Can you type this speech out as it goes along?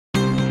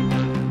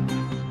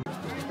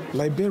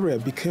Liberia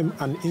became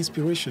an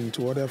inspiration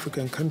to other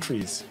African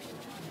countries.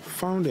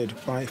 Founded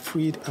by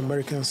freed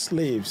American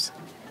slaves,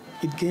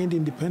 it gained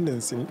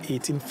independence in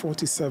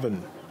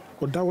 1847,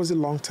 but that was a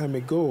long time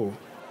ago.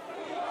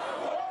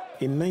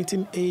 In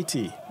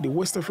 1980, the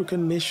West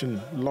African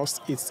nation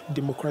lost its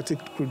democratic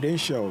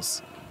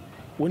credentials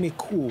when a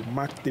coup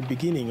marked the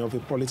beginning of a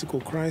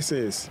political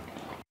crisis.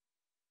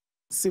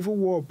 Civil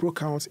war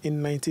broke out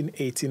in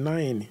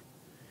 1989.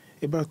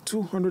 About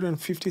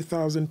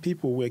 250,000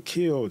 people were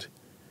killed,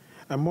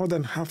 and more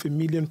than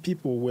 500,000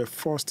 people were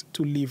forced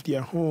to leave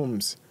their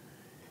homes.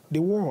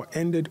 The war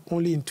ended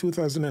only in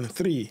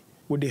 2003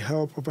 with the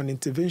help of an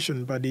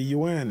intervention by the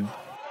UN.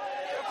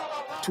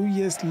 2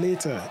 years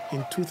later,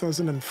 in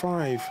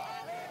 2005,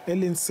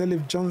 Ellen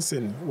Sirleaf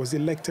Johnson was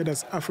elected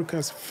as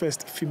Africa's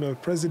first female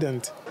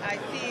president. I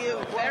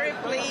feel very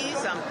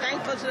pleased. I'm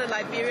thankful to the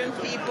Liberian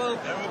people.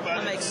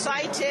 I'm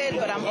excited,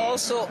 but I'm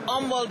also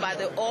humbled by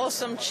the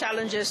awesome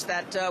challenges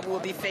that we'll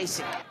be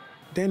facing.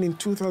 Then in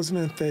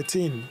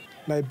 2013,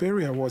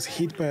 Liberia was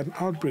hit by an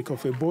outbreak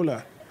of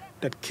Ebola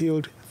that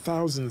killed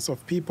thousands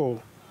of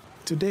people.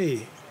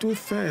 Today,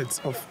 2/3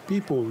 of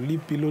people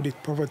live below the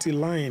poverty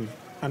line,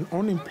 and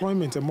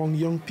unemployment among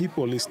young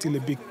people is still a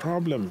big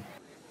problem.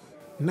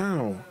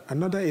 Now,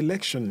 another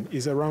election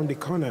is around the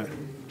corner,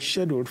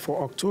 scheduled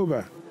for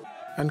October,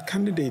 and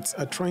candidates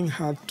are trying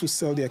hard to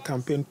sell their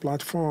campaign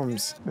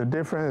platforms. The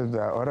difference is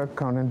that other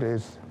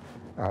candidates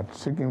are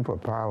seeking for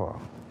power.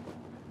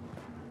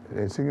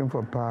 They're seeking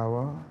for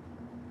power.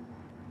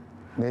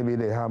 Maybe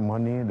they have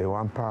money, they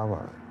want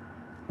power.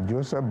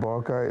 Joseph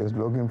Boakai is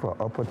looking for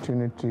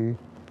opportunity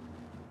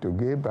to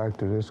give back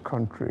to this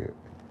country,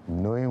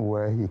 knowing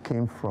where he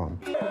came from.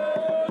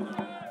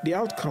 The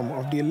outcome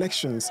of the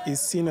elections is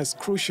seen as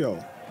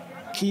crucial,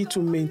 key to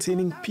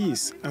maintaining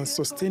peace and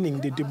sustaining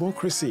the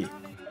democracy.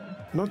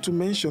 Not to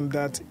mention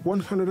that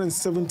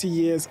 170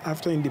 years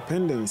after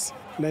independence,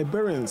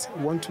 Liberians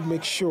want to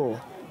make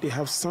sure they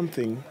have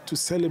something to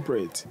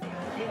celebrate.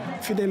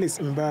 Fidelis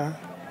Mba,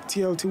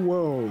 TLT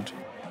World.